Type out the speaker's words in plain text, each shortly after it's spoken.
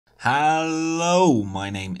Hello,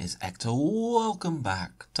 my name is Hector. Welcome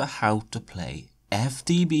back to How to Play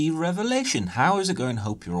FTB Revelation. How is it going?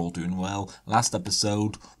 Hope you're all doing well. Last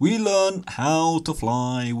episode, we learned how to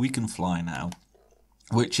fly. We can fly now,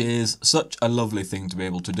 which is such a lovely thing to be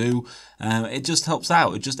able to do. It just helps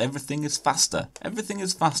out. Everything is faster. Everything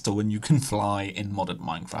is faster when you can fly in modern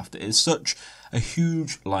Minecraft. It is such a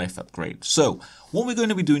huge life upgrade. So what we're going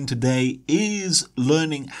to be doing today is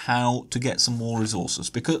learning how to get some more resources,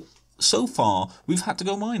 because so far we've had to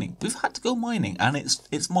go mining. And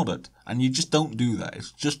it's modded, and you just don't do that.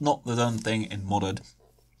 It's just not the done thing in modded.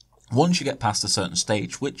 Once you get past a certain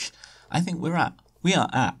stage, which I think we are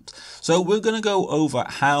at. So we're going to go over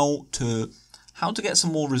how to get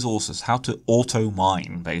some more resources, how to auto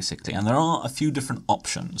mine basically. And there are a few different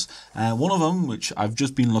options. One of them, which I've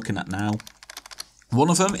just been looking at now, one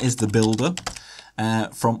of them is the builder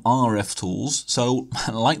from RF Tools. So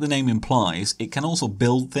like the name implies, it can also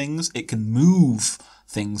build things. It can move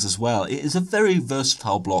things as well. It is a very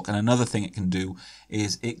versatile block, and another thing it can do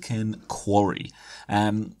is it can quarry.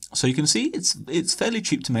 So you can see it's fairly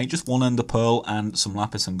cheap to make, just one ender pearl and some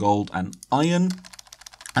lapis and gold and iron.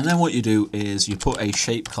 And then what you do is you put a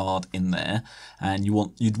shape card in there, and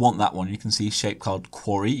you'd want that one. You can see shape card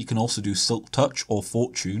quarry. You can also do silk touch or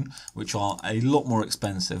fortune, which are a lot more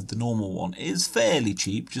expensive. The normal one is fairly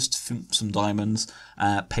cheap, just some diamonds,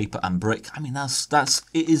 paper and brick. I mean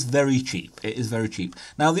it is very cheap. It is very cheap.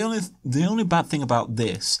 Now the only bad thing about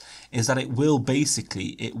this is that it will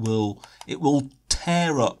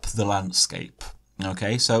tear up the landscape.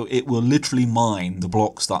 Okay, so it will literally mine the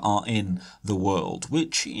blocks that are in the world,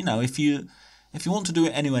 which, you know, if you want to do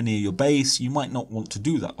it anywhere near your base, you might not want to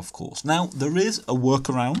do that, of course. Now, there is a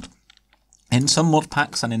workaround. In some mod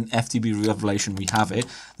packs and in FTB Revelation we have it.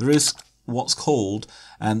 There is what's called,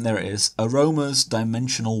 there it is, Aroma's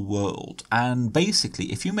Dimensional World. And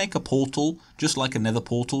basically, if you make a portal, just like a nether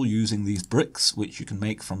portal, using these bricks, which you can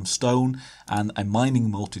make from stone, and a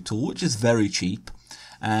mining multi-tool, which is very cheap,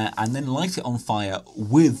 and then light it on fire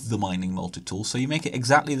with the mining multi-tool, so you make it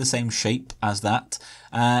exactly the same shape as that,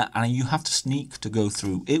 and you have to sneak to go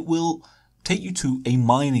through. It will take you to a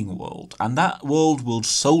mining world, and that world will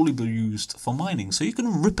solely be used for mining, so you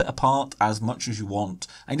can rip it apart as much as you want,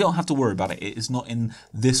 and you don't have to worry about it. It is not in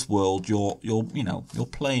this world, your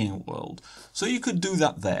playing world, so you could do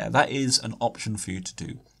that there. That is an option for you to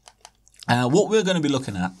do. What we're going to be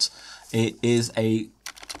looking at is a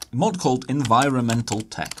mod called Environmental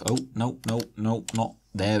Tech. Oh, no, not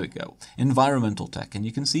there we go. Environmental Tech, and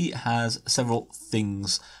you can see it has several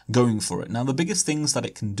things going for it. Now, the biggest things that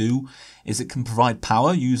it can do is it can provide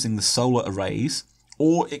power using the solar arrays,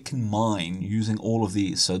 or it can mine using all of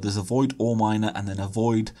these. So there's a void ore miner and then a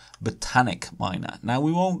void botanic miner. Now,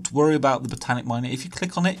 we won't worry about the botanic miner. If you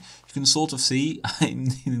click on it, you can sort of see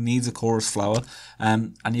it needs a chorus flower.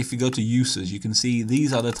 And if you go to uses, you can see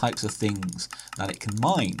these are the types of things that it can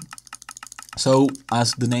mine. So,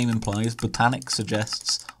 as the name implies, botanic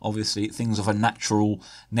suggests, obviously, things of a natural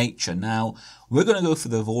nature. Now, we're going to go for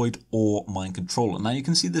the void ore mine controller. Now, you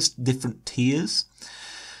can see there's different tiers.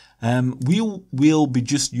 We'll be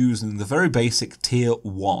just using the very basic tier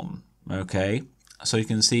 1, okay? So you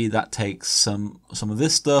can see that takes some of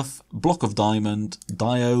this stuff, block of diamond,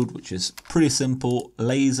 diode, which is pretty simple,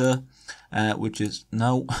 laser, which is,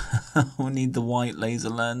 no, we need the white laser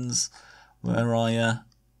lens. Where are you?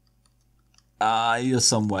 You're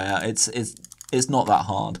somewhere. It's not that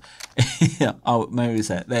hard. Yeah. Oh, maybe it's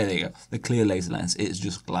there. There you go. The clear laser lens. It's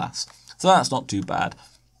just glass, so that's not too bad.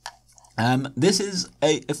 This is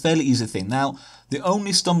a fairly easy thing. Now, the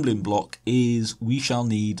only stumbling block is we shall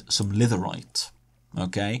need some litherite.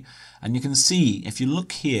 Okay, and you can see if you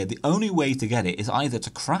look here, the only way to get it is either to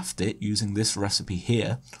craft it using this recipe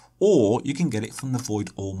here, or you can get it from the void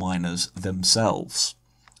ore miners themselves.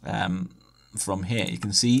 From here, you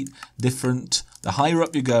can see different. The higher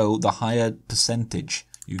up you go, the higher percentage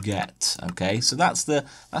you get. Okay, so that's a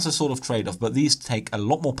sort of trade-off. But these take a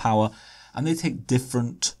lot more power, and they take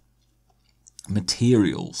different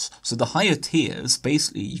materials. So the higher tiers,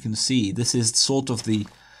 basically, you can see this is sort of the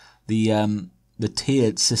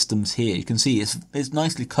tiered systems here. You can see it's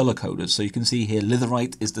nicely color coded. So you can see here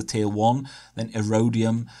litherite is the tier 1, then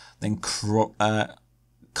erodium, then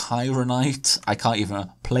chironite,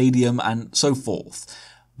 palladium, and so forth.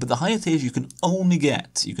 But the higher tiers you can only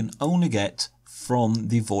get from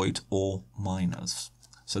the void ore miners.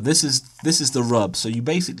 So this is the rub. So you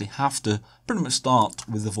basically have to pretty much start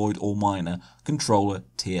with the void ore miner controller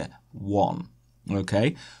tier 1.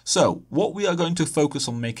 Okay, so what we are going to focus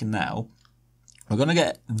on making now, we're going to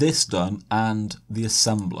get this done and the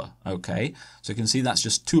assembler, okay? So you can see that's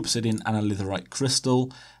just 2 obsidian and a litherite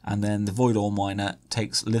crystal, and then the void ore miner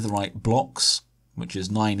takes litherite blocks, which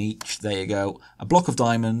is 9 each, there you go, a block of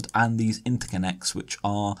diamond, and these interconnects, which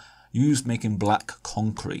are used making black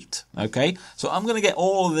concrete, okay? So I'm going to get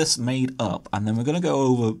all of this made up, and then we're going to go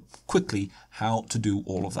over quickly how to do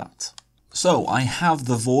all of that. So I have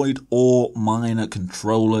the void ore miner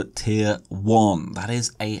controller tier 1. That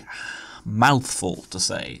is a mouthful to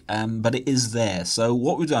say, but it is there. So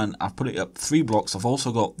what we've done, I've put it up 3 blocks. I've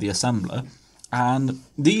also got the assembler, and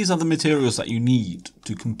these are the materials that you need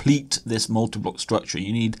to complete this multi-block structure.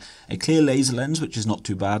 You need a clear laser lens, which is not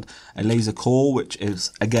too bad, a laser core, which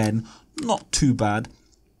is again not too bad,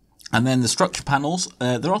 and then the structure panels.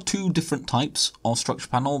 There are 2 different types of structure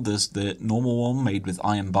panel. There's the normal one made with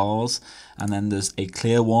iron bars, and then there's a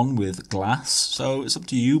clear one with glass. So it's up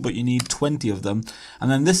to you, but you need 20 of them. And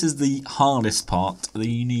then this is the hardest part.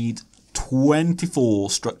 You need 24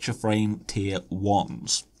 structure frame tier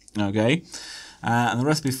 1s. Okay, and the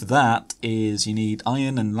recipe for that is you need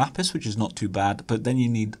iron and lapis, which is not too bad, but then you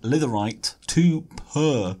need litherite, 2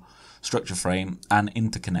 per structure frame, and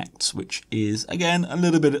interconnects, which is again a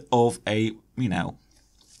little bit of a, you know,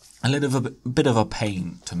 a little bit of a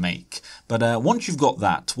pain to make. But once you've got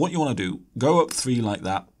that, what you want to do, go up 3 like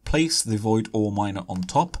that, place the void ore miner on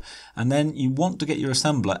top, and then you want to get your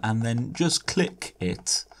assembler and then just click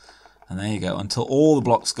it, and there you go, until all the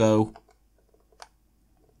blocks go.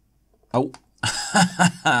 Oh,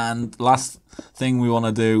 and last thing we want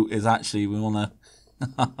to do is actually we want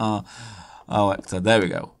to oh, Hector, there we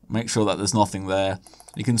go. Make sure that there's nothing there.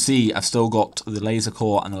 You can see I've still got the laser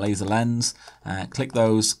core and the laser lens. Click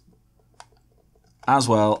those as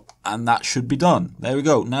well, and that should be done. There we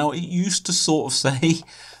go. Now, it used to sort of say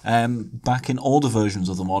back in older versions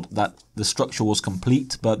of the mod that the structure was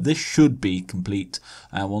complete, but this should be complete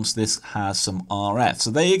once this has some RF.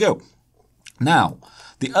 So there you go. Now,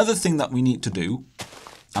 the other thing that we need to do,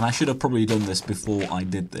 and I should have probably done this before I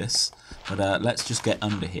did this, but let's just get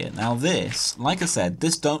under here. Now this, like I said,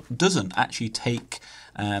 this doesn't actually take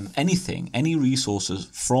any resources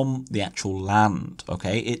from the actual land,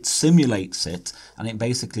 okay? It simulates it, and it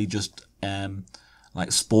basically just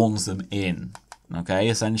like spawns them in, okay,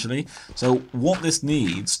 essentially. So what this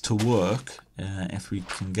needs to work, if we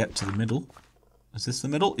can get to the middle. Is this the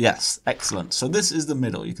middle? Yes, excellent. So this is the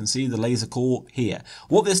middle. You can see the laser core here.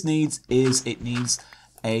 What this needs is it needs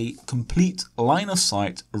a complete line of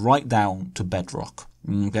sight right down to bedrock.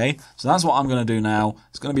 Okay, so that's what I'm going to do now.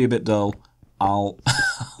 It's going to be a bit dull. I'll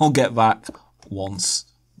get back once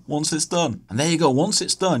it's done. And there you go. Once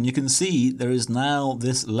it's done, you can see there is now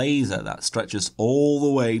this laser that stretches all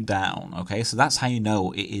the way down. Okay, so that's how you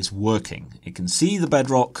know it is working. You can see the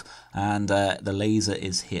bedrock, and the laser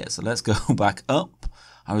is here. So let's go back up.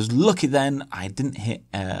 I was lucky then I didn't hit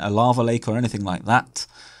a lava lake or anything like that.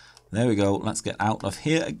 There we go. Let's get out of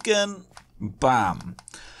here again. Bam.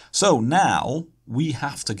 So now we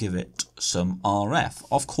have to give it some RF.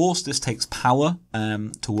 Of course, this takes power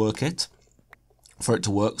to work it. For it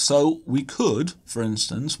to work, so we could, for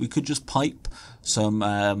instance, we could just pipe some,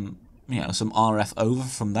 some RF over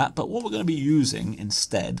from that. But what we're going to be using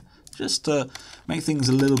instead, just to make things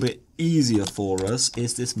a little bit easier for us,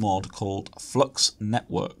 is this mod called Flux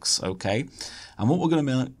Networks. Okay, and what we're going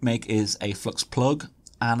to make is a flux plug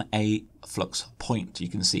and a flux point. You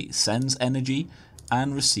can see it sends energy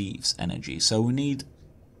and receives energy. So we need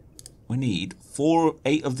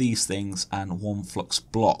 8 of these things and 1 flux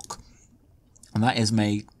block. And that is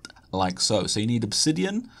made like so. So you need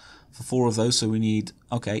obsidian for 4 of those. So we need,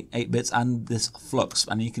 8 bits and this flux.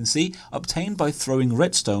 And you can see, obtained by throwing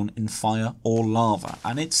redstone in fire or lava.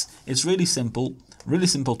 And it's really simple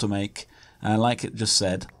to make. Like it just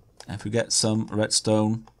said, if we get some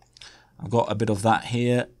redstone, I've got a bit of that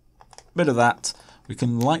here, a bit of that. We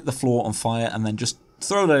can light the floor on fire and then just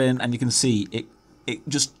throw that in, and you can see it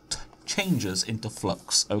just changes into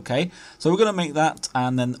flux. Okay, so we're going to make that,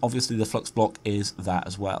 and then obviously the flux block is that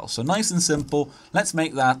as well. So nice and simple. Let's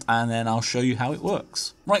make that, and then I'll show you how it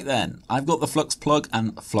works. Right then, I've got the flux plug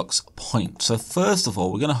and flux point. So first of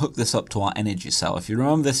all, we're going to hook this up to our energy cell. If you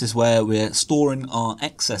remember, this is where we're storing our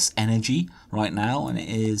excess energy right now, and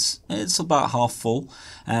it's about half full,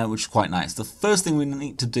 which is quite nice. The first thing we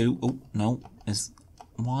need to do, is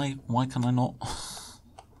why can I not?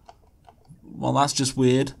 Well, that's just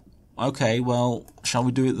weird. Okay, well, shall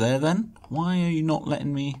we do it there then? Why are you not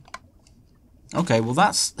letting me? Okay, well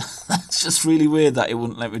that's just really weird that it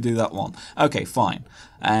wouldn't let me do that one. Okay, fine.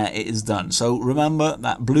 It is done. So remember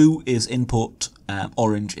that blue is input,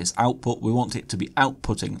 orange is output. We want it to be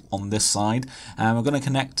outputting on this side. And we're going to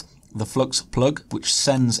connect the flux plug, which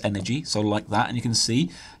sends energy, so like that, and you can see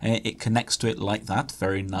it connects to it like that.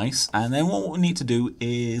 Very nice. And then what we need to do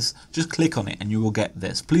is just click on it and you will get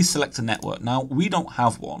this. Please select a network. Now we don't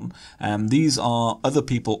have one, these are other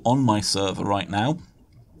people on my server right now.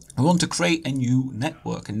 We want to create a new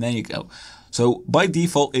network, and there you go. So by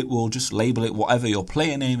default it will just label it whatever your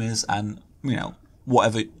player name is, and you know,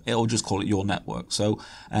 whatever, it'll just call it your network. So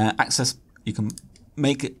access, you can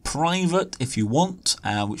make it private if you want,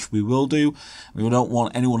 which we will do. We don't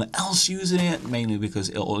want anyone else using it, mainly because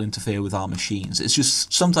it will interfere with our machines. It's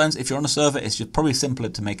just sometimes if you're on a server, it's just probably simpler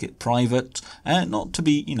to make it private, not to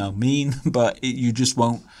be, you know, mean, but you just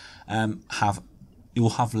won't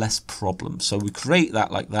you'll have less problems. So we create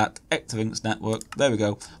that like that. ActiveInk's network. There we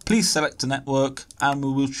go. Please select a network, and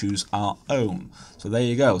we will choose our own. So there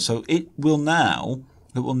you go. So it will now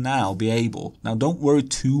be able. Now don't worry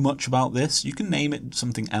too much about this. You can name it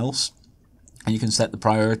something else, and you can set the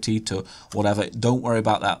priority to whatever. Don't worry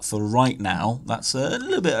about that for right now. That's a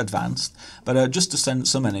little bit advanced, but just to send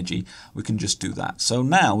some energy, we can just do that. So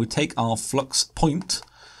now we take our flux point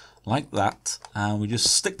like that, and we just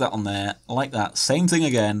stick that on there like that. Same thing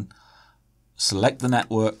again. Select the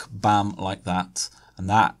network, bam, like that. And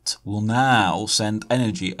that will now send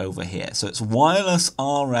energy over here. So it's wireless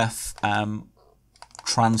RF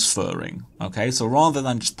transferring. Okay, so rather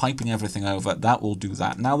than just piping everything over, that will do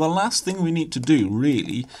that. Now the last thing we need to do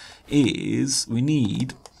really is we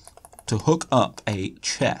need to hook up a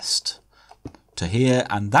chest to here,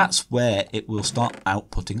 and that's where it will start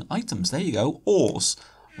outputting items. There you go, ores.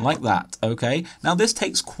 Like that. Okay, now this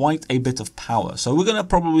takes quite a bit of power, so we're going to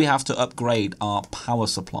probably have to upgrade our power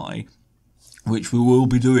supply, which we will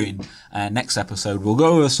be doing next episode. We'll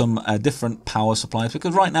go over some different power supplies,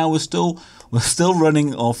 because right now we're still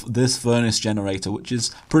running off this furnace generator, which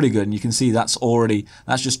is pretty good, and you can see that's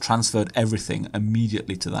just transferred everything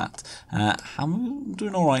immediately to that. I'm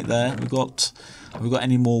doing all right there. Have we got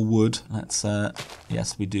any more wood? Let's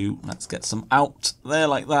yes, we do. Let's get some out there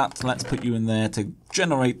like that. Let's put you in there to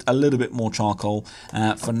generate a little bit more charcoal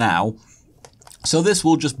for now. So this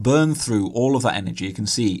will just burn through all of that energy. You can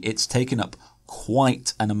see it's taken up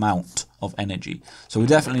quite an amount of energy. So we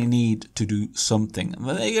definitely need to do something.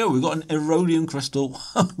 But there you go. We've got an Erodium crystal.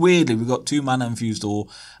 Weirdly, we've got 2 mana infused ore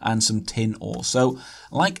and some tin ore. So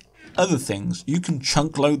like other things, you can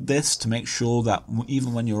chunk load this to make sure that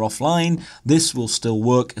even when you're offline, this will still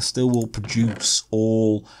work. It still will produce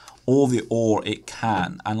all the ore it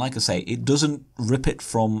can. And like I say, it doesn't rip it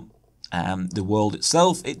from the world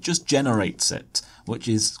itself. It just generates it, which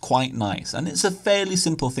is quite nice, and it's a fairly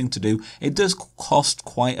simple thing to do. It does cost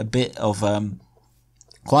quite a bit of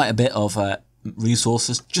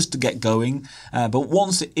resources just to get going, but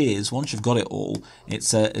once you've got it all,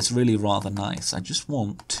 it's really rather nice. I just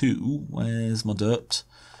want to, where's my dirt?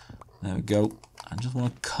 There we go. I just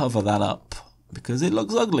want to cover that up because it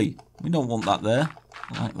looks ugly. We don't want that there,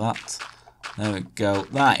 like that. There we go.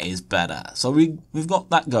 That is better. So we've got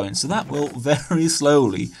that going. So that will very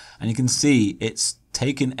slowly, and you can see it's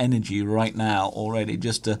taking energy right now already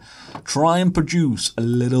just to try and produce a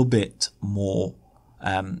little bit more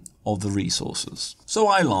of the resources. So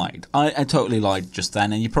I lied. I totally lied just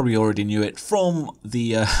then, and you probably already knew it from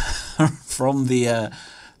the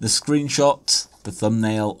the screenshot, the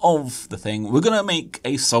thumbnail of the thing. We're going to make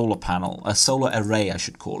a solar panel, a solar array I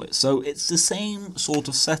should call it. So it's the same sort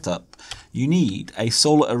of setup. You need a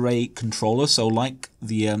solar array controller, so like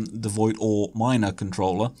the Void Ore Miner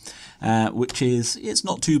controller, which is, it's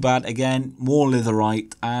not too bad. Again, more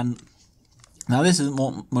litherite, and now this is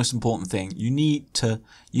the most important thing. You need to,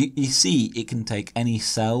 you see it can take any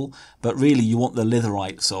cell, but really you want the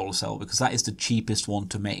litherite solar cell because that is the cheapest one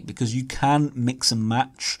to make, because you can mix and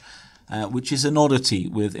match, which is an oddity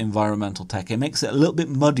with environmental tech. It makes it a little bit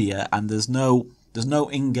muddier, and there's no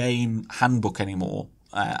in-game handbook anymore,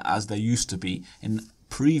 as there used to be in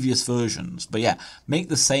previous versions. But yeah, make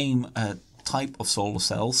the same type of solar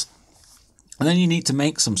cells. And then you need to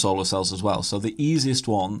make some solar cells as well. So the easiest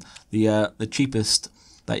one, the cheapest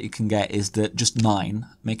that you can get is just 9,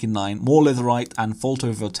 making 9. More litherite and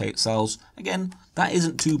photovoltaic cells. Again, that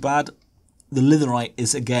isn't too bad. The litherite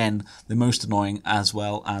is again the most annoying, as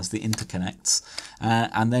well as the interconnects.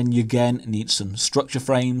 And then you again need some structure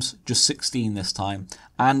frames, just 16 this time.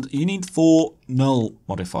 And you need 4 null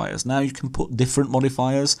modifiers. Now you can put different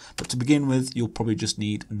modifiers, but to begin with you'll probably just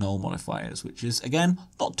need null modifiers, which is again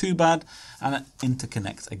not too bad. And an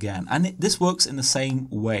interconnect again. And this works in the same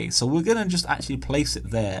way. So we're going to just actually place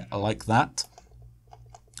it there like that.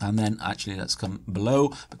 And then actually let's come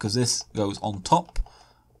below, because this goes on top.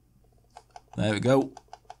 There we go.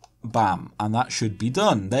 Bam. And that should be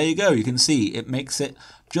done. There you go. You can see it makes it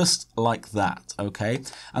just like that, okay?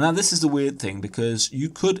 And now this is the weird thing, because you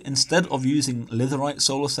could, instead of using litherite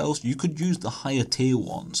solar cells, you could use the higher tier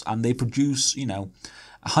ones, and they produce, you know,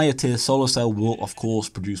 a higher tier solar cell will of course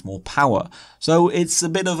produce more power. So it's a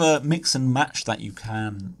bit of a mix and match that you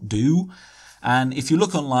can do. And if you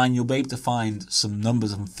look online, you'll be able to find some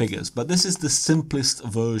numbers and figures, but this is the simplest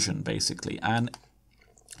version basically. And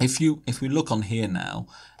if we look on here now,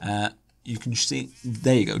 you can see,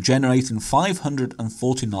 there you go, generating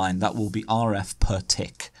 549, that will be RF per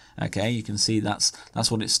tick. Okay, you can see that's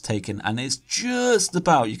what it's taken, and it's just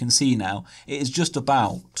about, you can see now, it is just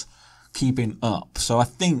about keeping up. So I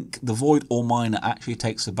think the Void Ore Miner actually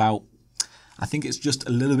takes about, I think it's just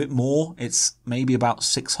a little bit more, it's maybe about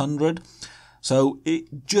 600. So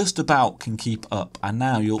it just about can keep up, and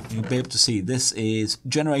now you'll be able to see this is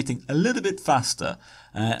generating a little bit faster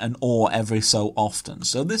an ore every so often.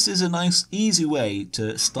 So this is a nice easy way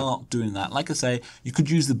to start doing that. Like I say, you could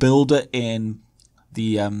use the builder in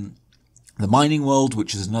the mining world,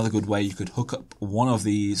 which is another good way. You could hook up one of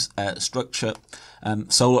these structure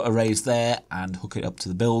solar arrays there and hook it up to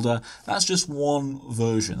the builder. That's just one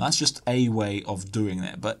version. That's just a way of doing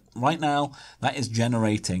it. But right now, that is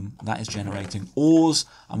generating ores,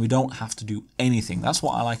 and we don't have to do anything. That's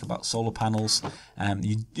what I like about solar panels.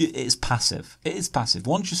 It's passive. It is passive.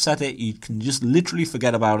 Once you set it, you can just literally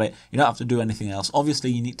forget about it. You don't have to do anything else. Obviously,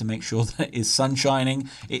 you need to make sure that it is sun shining.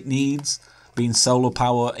 It needs, being solar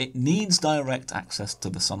power, it needs direct access to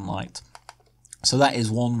the sunlight. So that is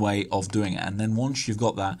one way of doing it. And then once you've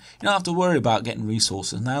got that, you don't have to worry about getting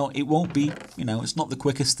resources. Now, it won't be, you know, it's not the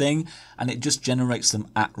quickest thing, and it just generates them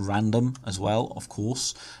at random as well, of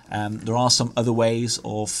course. There are some other ways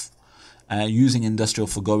of using industrial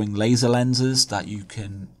foregoing laser lenses that you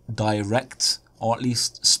can direct, or at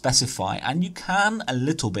least specify. And you can a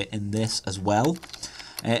little bit in this as well.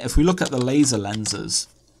 If we look at the laser lenses,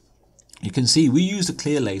 you can see we use a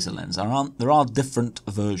clear laser lens. There are different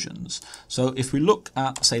versions. So if we look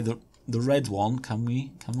at, say, the red one, can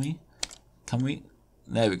we?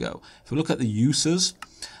 There we go. If we look at the uses,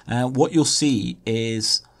 what you'll see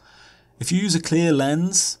is if you use a clear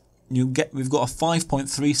lens, we've got a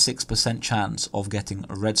 5.36% chance of getting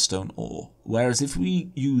a redstone ore. Whereas if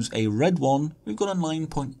we use a red one, we've got a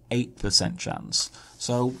 9.8% chance.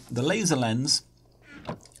 So the laser lens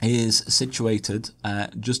is situated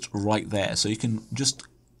just right there, so you can just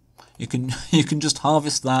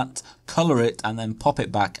harvest that, color it, and then pop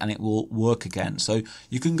it back, and it will work again. So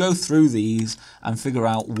you can go through these and figure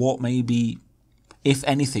out what maybe, if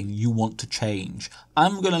anything, you want to change.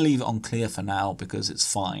 I'm going to leave it on clear for now because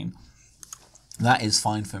it's fine. That is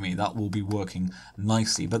fine for me. That will be working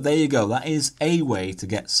nicely. But there you go. That is a way to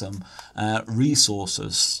get some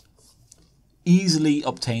resources. Easily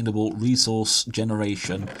obtainable resource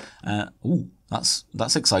generation. Ooh,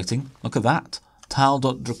 that's exciting. Look at that.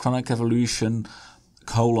 Tile.draconic evolution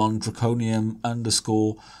 :draconium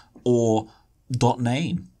 _ or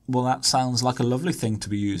 .name. Well, that sounds like a lovely thing to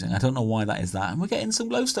be using. I don't know why that is that. And we're getting some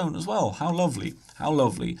glowstone as well. How lovely. How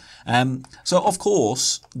lovely. So, of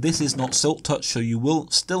course, this is not silk touch, so you will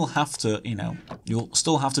still have to, you know, you'll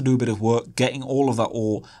still have to do a bit of work getting all of that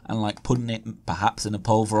ore and, like, putting it perhaps in a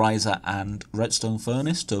pulverizer and redstone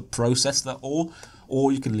furnace to process that ore.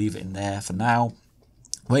 Or you can leave it in there for now.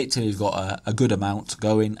 Wait till you've got a good amount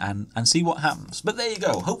going and see what happens. But there you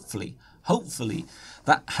go. Hopefully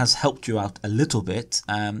that has helped you out a little bit.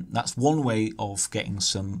 That's one way of getting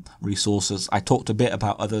some resources. I talked a bit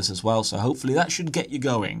about others as well, so hopefully that should get you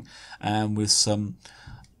going with some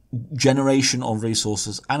generation of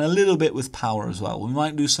resources and a little bit with power as well. We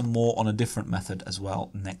might do some more on a different method as well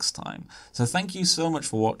next time. So thank you so much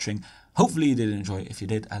for watching. Hopefully you did enjoy it. If you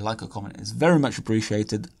did, a like or comment is very much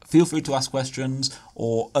appreciated. Feel free to ask questions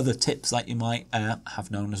or other tips that you might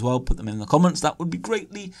have known as well. Put them in the comments. That would be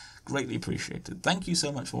greatly appreciated. Thank you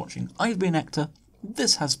so much for watching. I've been Hector.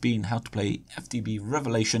 This has been How to Play FTB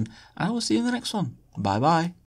Revelation, and I will see you in the next one. Bye bye.